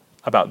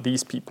about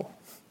these people,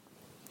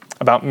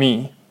 about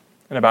me,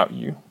 and about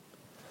you.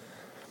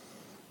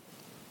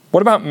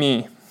 What about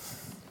me?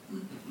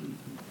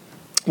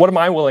 What am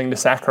I willing to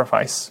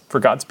sacrifice for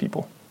God's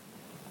people?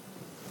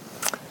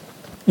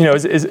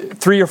 Is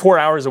 3 or 4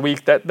 hours a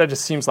week, that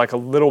just seems like a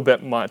little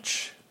bit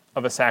much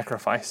of a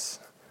sacrifice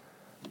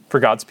for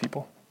God's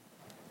people.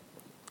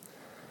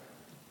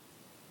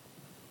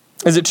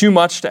 Is it too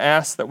much to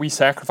ask that we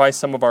sacrifice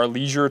some of our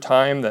leisure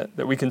time,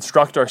 that we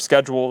construct our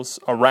schedules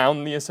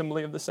around the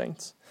assembly of the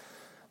saints?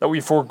 That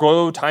we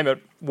forego time at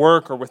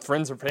work or with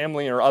friends or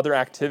family or other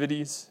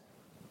activities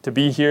to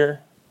be here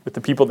with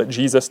the people that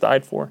Jesus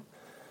died for?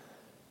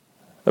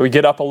 That we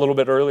get up a little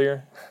bit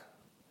earlier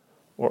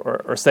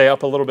or stay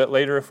up a little bit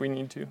later if we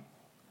need to,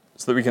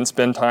 so that we can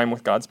spend time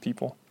with God's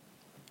people.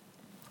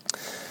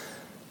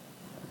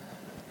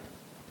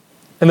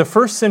 And the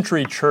first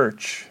century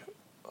church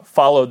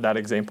followed that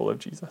example of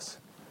Jesus.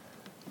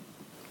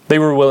 They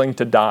were willing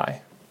to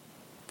die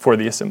for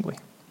the assembly.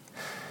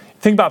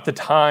 Think about the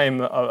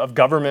time of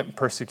government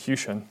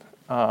persecution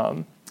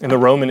in the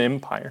Roman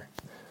Empire,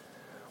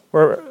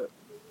 where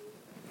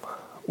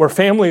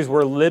families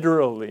were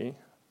literally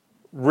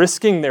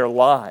risking their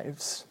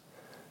lives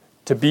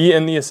to be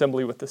in the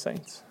assembly with the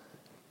saints.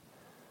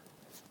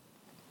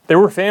 There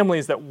were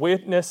families that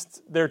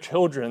witnessed their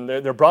children,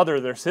 their brother,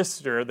 their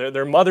sister,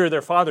 their mother,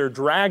 their father,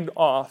 dragged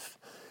off,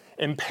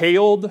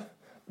 impaled,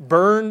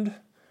 burned,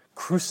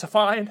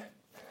 crucified,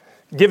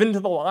 given to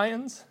the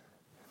lions.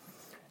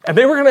 And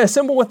they were going to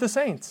assemble with the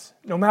saints,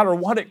 no matter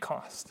what it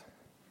cost.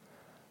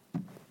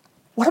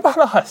 What about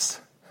us?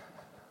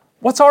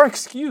 What's our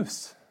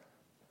excuse?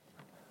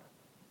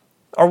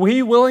 Are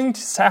we willing to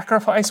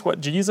sacrifice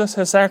what Jesus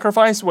has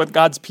sacrificed, what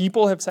God's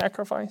people have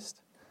sacrificed?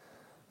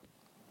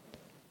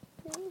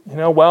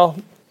 It's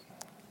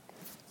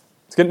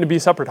getting to be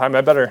supper time.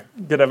 I better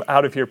get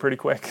out of here pretty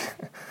quick.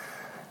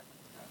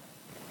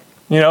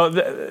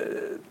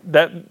 The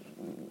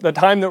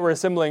time that we're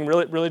assembling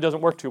really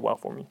doesn't work too well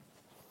for me.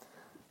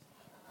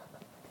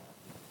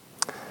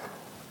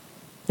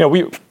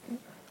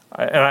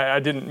 I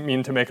didn't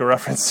mean to make a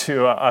reference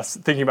to us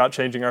thinking about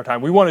changing our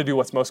time. We want to do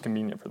what's most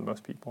convenient for the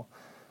most people.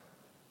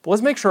 But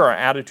let's make sure our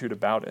attitude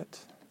about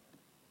it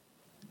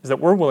is that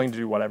we're willing to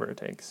do whatever it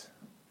takes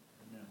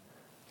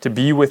to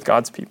be with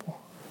God's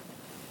people.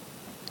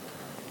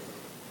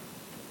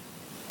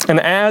 And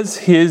as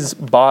his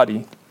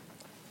body,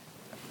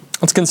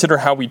 let's consider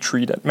how we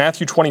treat it.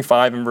 Matthew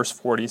 25 and verse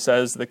 40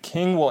 says, "The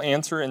king will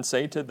answer and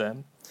say to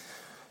them,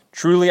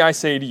 'Truly I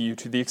say to you,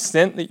 to the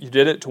extent that you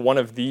did it to one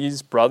of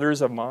these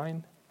brothers of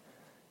mine,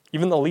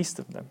 even the least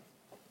of them,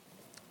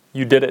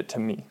 you did it to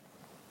me.'"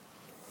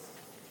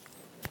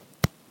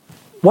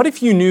 What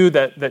if you knew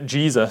that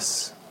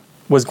Jesus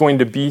was going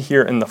to be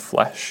here in the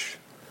flesh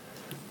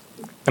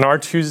in our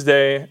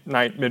Tuesday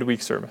night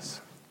midweek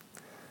service?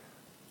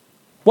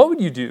 What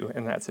would you do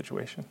in that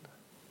situation?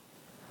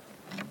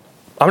 I'm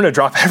going to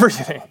drop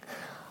everything.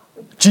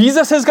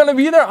 Jesus is going to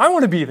be there. I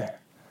want to be there.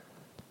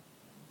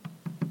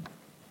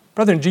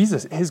 Brethren,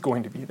 Jesus is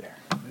going to be there.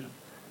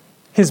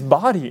 His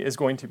body is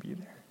going to be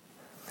there.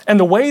 And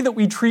the way that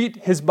we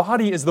treat his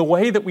body is the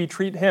way that we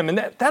treat him. And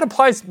that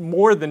applies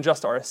more than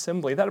just our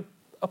assembly. That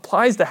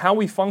applies to how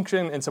we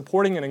function in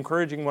supporting and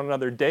encouraging one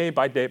another day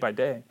by day by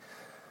day.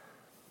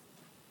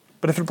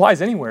 But if it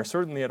applies anywhere,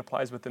 certainly it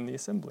applies within the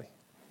assembly.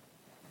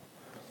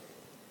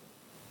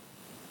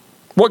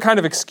 What kind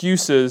of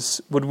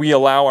excuses would we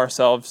allow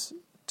ourselves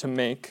to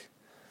make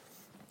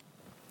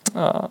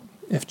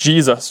if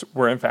Jesus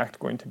were in fact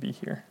going to be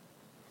here?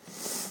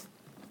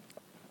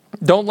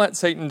 Don't let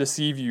Satan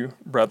deceive you,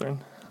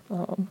 brethren.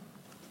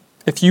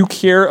 If you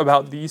care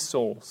about these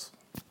souls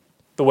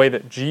the way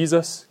that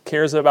Jesus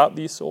cares about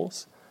these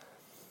souls,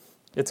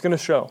 it's going to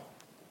show.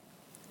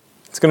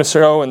 It's going to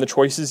show in the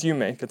choices you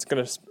make. It's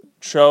going to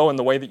show in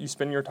the way that you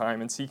spend your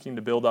time in seeking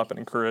to build up and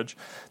encourage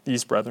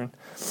these brethren.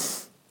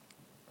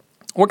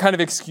 What kind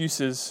of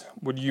excuses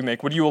would you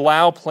make? Would you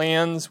allow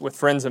plans with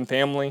friends and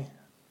family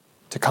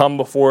to come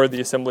before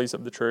the assemblies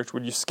of the church?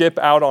 Would you skip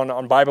out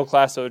on Bible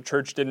class so the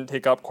church didn't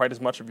take up quite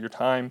as much of your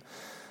time?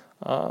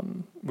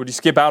 Would you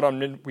skip out on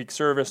midweek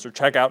service or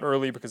check out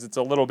early because it's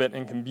a little bit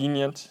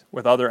inconvenient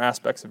with other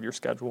aspects of your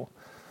schedule?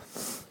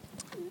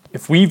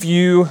 If we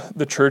view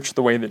the church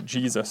the way that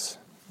Jesus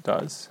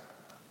does,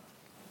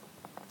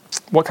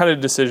 what kind of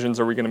decisions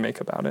are we going to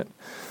make about it?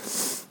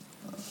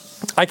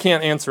 I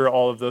can't answer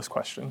all of those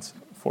questions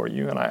for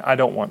you, and I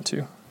don't want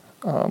to.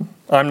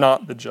 I'm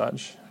not the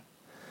judge.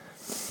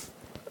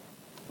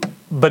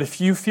 But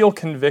if you feel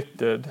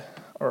convicted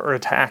or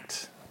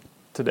attacked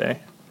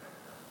today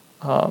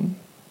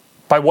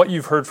by what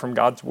you've heard from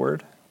God's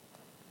word,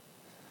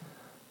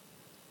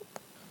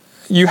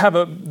 you have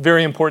a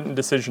very important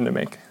decision to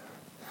make.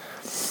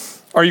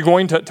 Are you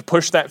going to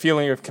push that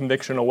feeling of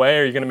conviction away?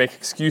 Are you going to make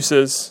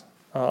excuses?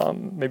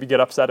 Maybe get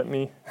upset at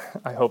me?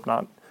 I hope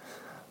not.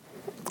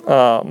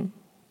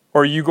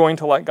 Or are you going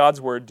to let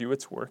God's word do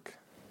its work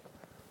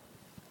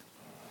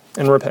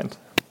and repent?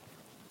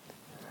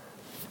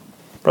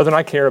 Brethren,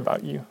 I care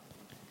about you.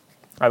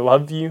 I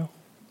love you,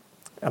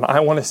 and I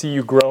want to see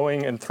you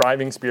growing and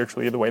thriving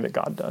spiritually the way that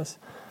God does.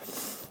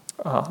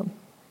 If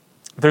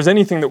there's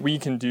anything that we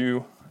can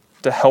do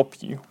to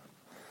help you,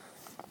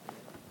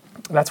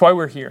 that's why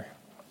we're here,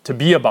 to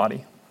be a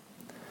body,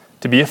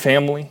 to be a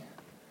family,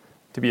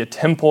 to be a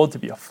temple, to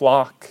be a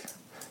flock,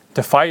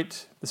 to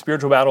fight the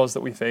spiritual battles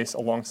that we face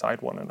alongside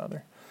one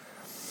another.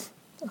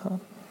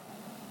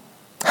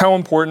 How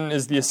important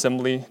is the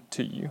assembly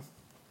to you?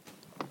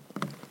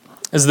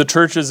 Is the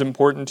church as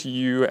important to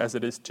you as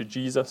it is to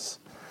Jesus?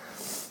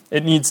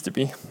 It needs to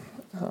be.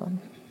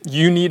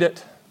 You need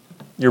it.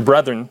 Your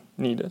brethren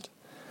need it.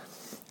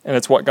 And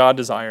it's what God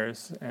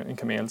desires and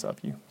commands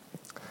of you.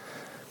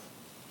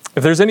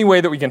 If there's any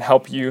way that we can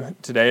help you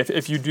today,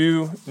 if you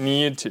do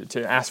need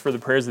to ask for the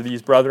prayers of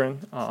these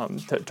brethren,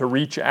 to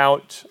reach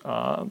out,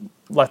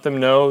 let them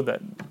know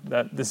that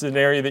this is an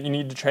area that you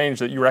need to change,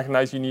 that you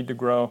recognize you need to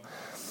grow,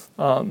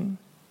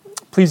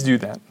 please do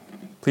that.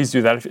 Please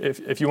do that.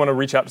 If you want to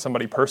reach out to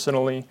somebody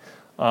personally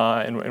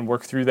and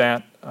work through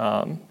that,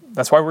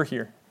 that's why we're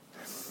here.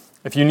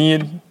 If you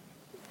need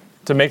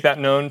to make that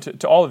known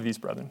to all of these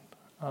brethren,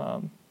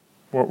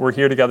 we're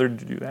here together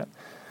to do that.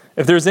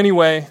 If there's any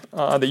way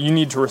that you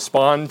need to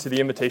respond to the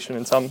invitation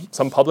in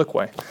some public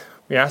way,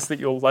 we ask that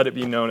you'll let it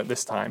be known at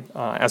this time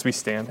as we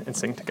stand and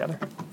sing together.